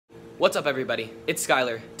What's up everybody, it's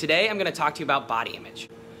Skylar. Today I'm going to talk to you about body image.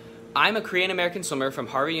 I'm a Korean American swimmer from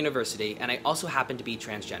Harvard University and I also happen to be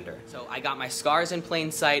transgender. So I got my scars in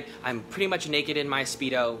plain sight, I'm pretty much naked in my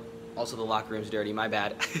Speedo, also the locker room's dirty, my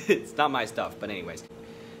bad. It's not my stuff, but anyways.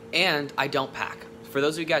 And I don't pack. For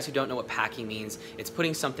those of you guys who don't know what packing means, it's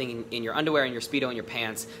putting something in your underwear, in your Speedo, in your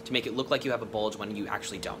pants to make it look like you have a bulge when you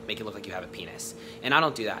actually don't. Make it look like you have a penis. And I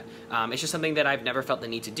don't do that. It's just something that I've never felt the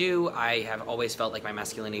need to do. I have always felt like my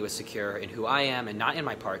masculinity was secure in who I am and not in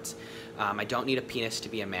my parts. I don't need a penis to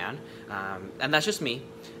be a man. And that's just me.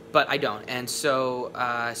 But I don't, and so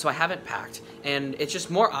I haven't packed, and it's just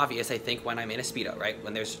more obvious, I think, when I'm in a Speedo, right?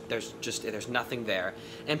 When there's nothing there,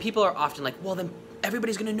 and people are often like, well, then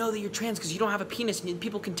everybody's gonna know that you're trans because you don't have a penis, and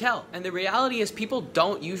people can tell. And the reality is, people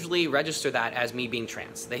don't usually register that as me being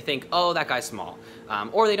trans. They think, oh, that guy's small,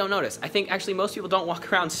 or they don't notice. I think actually most people don't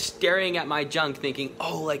walk around staring at my junk, thinking,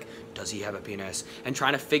 oh, like, does he have a penis, and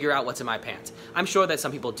trying to figure out what's in my pants. I'm sure that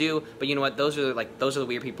some people do, but you know what? Those are the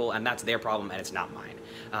weird people, and that's their problem, and it's not mine.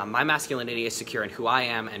 My masculinity is secure in who I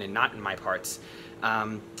am and not in my parts.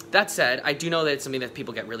 That said, I do know that it's something that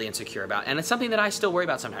people get really insecure about, and it's something that I still worry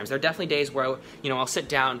about sometimes. There are definitely days where, you know, I'll sit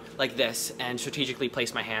down like this and strategically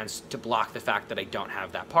place my hands to block the fact that I don't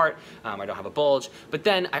have that part, I don't have a bulge, but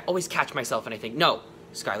then I always catch myself and I think, no,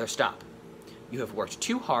 Skylar, stop. You have worked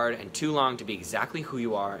too hard and too long to be exactly who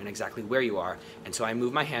you are and exactly where you are, and so I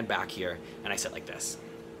move my hand back here and I sit like this.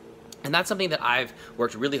 And that's something that I've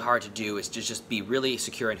worked really hard to do, is to just be really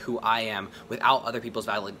secure in who I am without other people's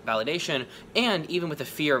validation, and even with the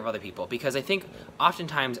fear of other people. Because I think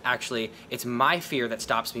oftentimes, actually, it's my fear that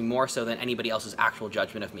stops me more so than anybody else's actual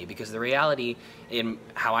judgment of me. Because the reality, in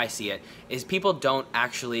how I see it, is people don't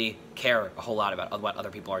actually care a whole lot about what other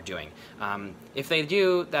people are doing. If they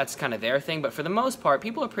do, that's kind of their thing, but for the most part,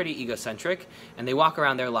 people are pretty egocentric, and they walk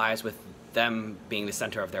around their lives with them being the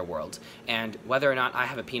center of their world. And whether or not I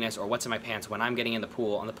have a penis or what's in my pants when I'm getting in the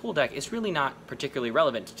pool, on the pool deck, is really not particularly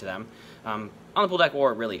relevant to them. On the pool deck,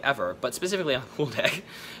 or really ever, but specifically on the pool deck.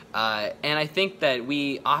 And I think that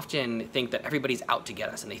we often think that everybody's out to get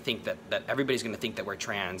us, and they think that everybody's gonna think that we're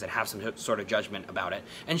trans and have some sort of judgment about it.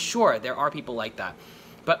 And sure, there are people like that.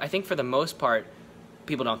 But I think for the most part,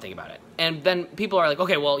 people don't think about it. And then people are like,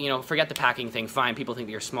 okay, well, you know, forget the packing thing, fine, people think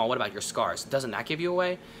that you're small, what about your scars? Doesn't that give you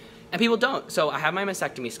away? And people don't. So I have my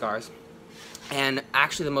mastectomy scars, and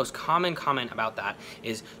actually the most common comment about that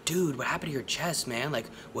is, dude, what happened to your chest, man? Like,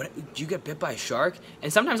 what, did you get bit by a shark?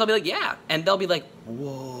 And sometimes I'll be like, yeah, and they'll be like,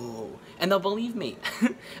 whoa, and they'll believe me.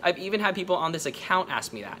 I've even had people on this account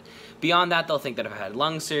ask me that. Beyond that, they'll think that I've had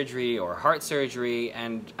lung surgery or heart surgery,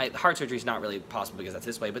 and heart surgery is not really possible because that's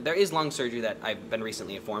this way, but there is lung surgery that I've been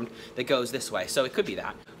recently informed that goes this way, so it could be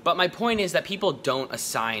that. But my point is that people don't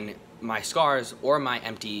assign my scars or my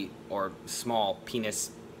empty or small penis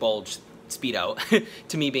bulge Speedo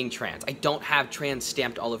to me being trans. I don't have trans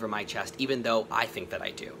stamped all over my chest, even though I think that I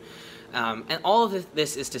do. And all of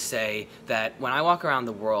this is to say that when I walk around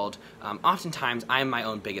the world, oftentimes I'm my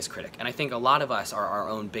own biggest critic. And I think a lot of us are our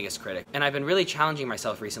own biggest critic. And I've been really challenging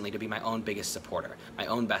myself recently to be my own biggest supporter, my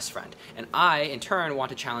own best friend. And I, in turn, want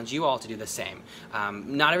to challenge you all to do the same.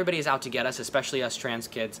 Not everybody is out to get us, especially us trans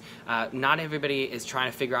kids. Not everybody is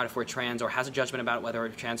trying to figure out if we're trans or has a judgment about whether we're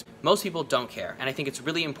trans. Most people don't care. And I think it's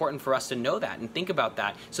really important for us to know that and think about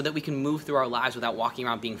that so that we can move through our lives without walking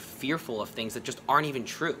around being fearful of things that just aren't even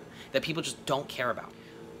true, that people just don't care about.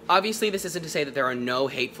 Obviously, this isn't to say that there are no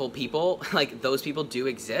hateful people, like those people do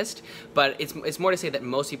exist, but it's more to say that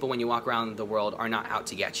most people when you walk around the world are not out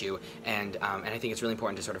to get you, and I think it's really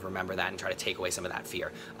important to sort of remember that and try to take away some of that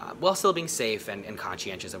fear, while still being safe and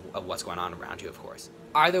conscientious of what's going on around you, of course.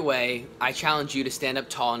 Either way, I challenge you to stand up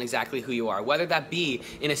tall in exactly who you are, whether that be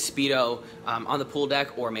in a Speedo on the pool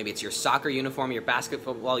deck, or maybe it's your soccer uniform, your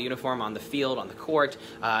basketball uniform on the field, on the court,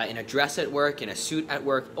 in a dress at work, in a suit at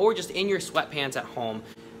work, or just in your sweatpants at home.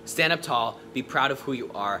 Stand up tall, be proud of who you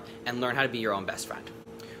are, and learn how to be your own best friend.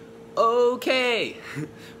 Okay,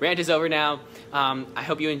 rant is over now. I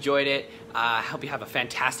hope you enjoyed it. I hope you have a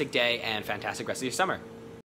fantastic day and fantastic rest of your summer.